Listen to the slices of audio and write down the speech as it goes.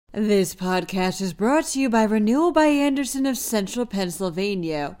This podcast is brought to you by Renewal by Andersen of Central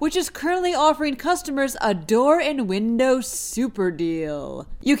Pennsylvania, which is currently offering customers a door and window super deal.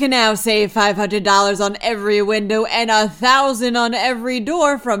 You can now save $500 on every window and $1,000 on every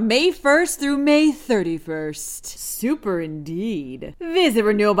door from May 1st through May 31st. Super indeed. Visit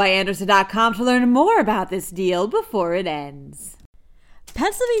renewalbyandersen.com to learn more about this deal before it ends.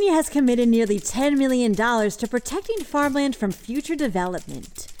 Pennsylvania has committed nearly $10 million to protecting farmland from future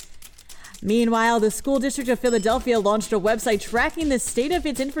development. Meanwhile, the School District of Philadelphia launched a website tracking the state of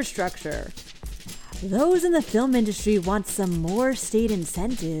its infrastructure. Those in the film industry want some more state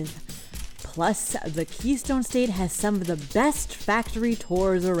incentive. Plus, the Keystone State has some of the best factory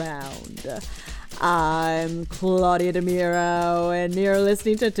tours around. I'm Claudia DeMiro, and you're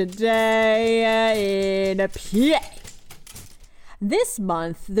listening to Today in PA. This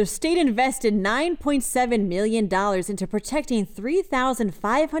month, the state invested $9.7 million into protecting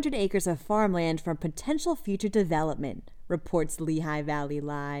 3,500 acres of farmland from potential future development, reports Lehigh Valley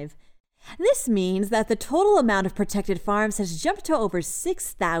Live. This means that the total amount of protected farms has jumped to over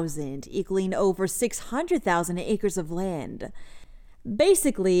 6,000, equaling over 600,000 acres of land.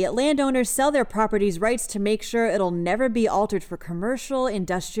 Basically, landowners sell their property's rights to make sure it'll never be altered for commercial,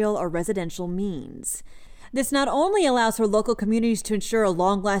 industrial, or residential means. This not only allows for local communities to ensure a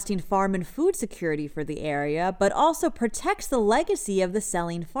long-lasting farm and food security for the area, but also protects the legacy of the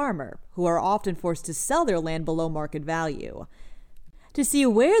selling farmer, who are often forced to sell their land below market value. To see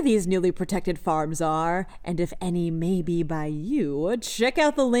where these newly protected farms are, and if any may be by you, check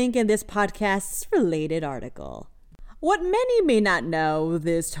out the link in this podcast's related article. What many may not know,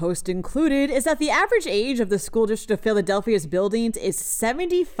 this host included, is that the average age of the School District of Philadelphia's buildings is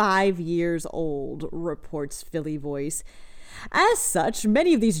 75 years old, reports Philly Voice. As such,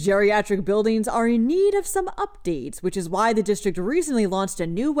 many of these geriatric buildings are in need of some updates, which is why the district recently launched a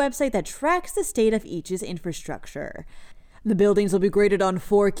new website that tracks the state of each's infrastructure. The buildings will be graded on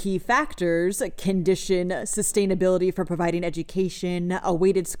 4 key factors: condition, sustainability for providing education, a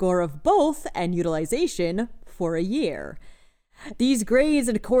weighted score of both, and utilization for a year. These grades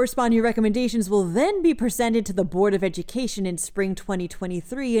and corresponding recommendations will then be presented to the Board of Education in spring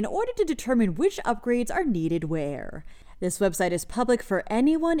 2023 in order to determine which upgrades are needed where. This website is public for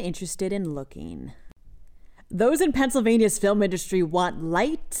anyone interested in looking. Those in Pennsylvania's film industry want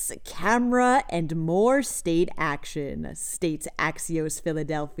lights, camera, and more state action, states Axios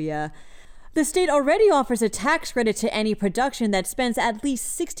Philadelphia. The state already offers a tax credit to any production that spends at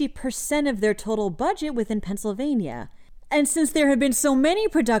least 60% of their total budget within Pennsylvania. And since there have been so many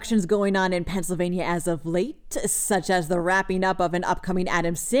productions going on in Pennsylvania as of late, such as the wrapping up of an upcoming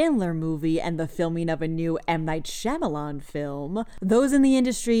Adam Sandler movie and the filming of a new M. Night Shyamalan film, those in the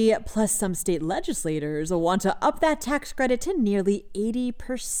industry, plus some state legislators, want to up that tax credit to nearly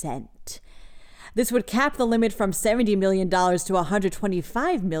 80%. This would cap the limit from $70 million to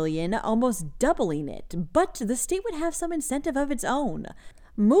 $125 million, almost doubling it, but the state would have some incentive of its own.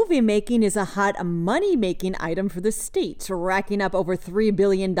 Movie making is a hot money-making item for the state, racking up over $3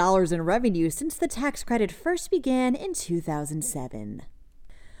 billion in revenue since the tax credit first began in 2007.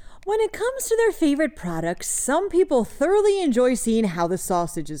 When it comes to their favorite products, some people thoroughly enjoy seeing how the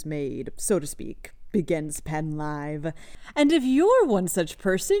sausage is made, so to speak, begins Penn Live. And if you're one such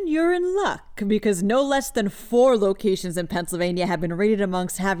person, you're in luck, because no less than 4 locations in Pennsylvania have been rated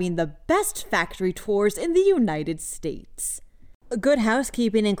amongst having the best factory tours in the United States. Good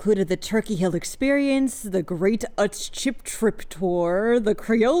housekeeping included the Turkey Hill Experience, the Great Utz Chip Trip Tour, the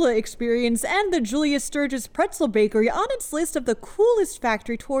Crayola Experience, and the Julius Sturgis Pretzel Bakery on its list of the coolest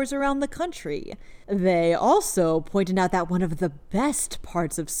factory tours around the country. They also pointed out that one of the best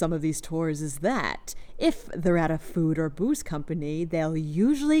parts of some of these tours is that, if they're at a food or booze company, they'll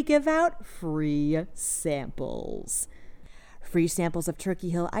usually give out free samples. Free samples of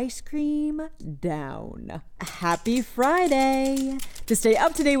Turkey Hill ice cream, down. Happy Friday! To stay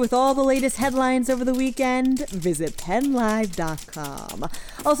up to date with all the latest headlines over the weekend, visit PennLive.com.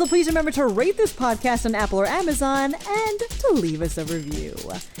 Also, please remember to rate this podcast on Apple or Amazon and to leave us a review.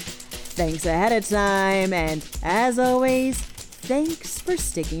 Thanks ahead of time, and as always, thanks for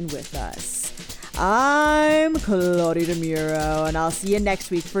sticking with us. I'm Claudia DeMiro, and I'll see you next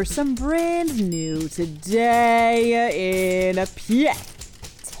week for some brand new Today in PA.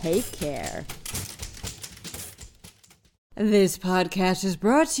 Take care. This podcast is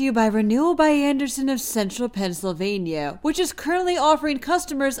brought to you by Renewal by Andersen of Central Pennsylvania, which is currently offering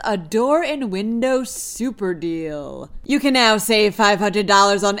customers a door and window super deal. You can now save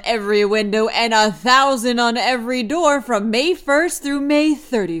 $500 on every window and $1,000 on every door from May 1st through May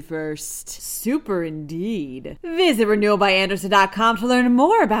 31st. Super indeed. Visit renewalbyandersen.com to learn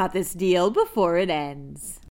more about this deal before it ends.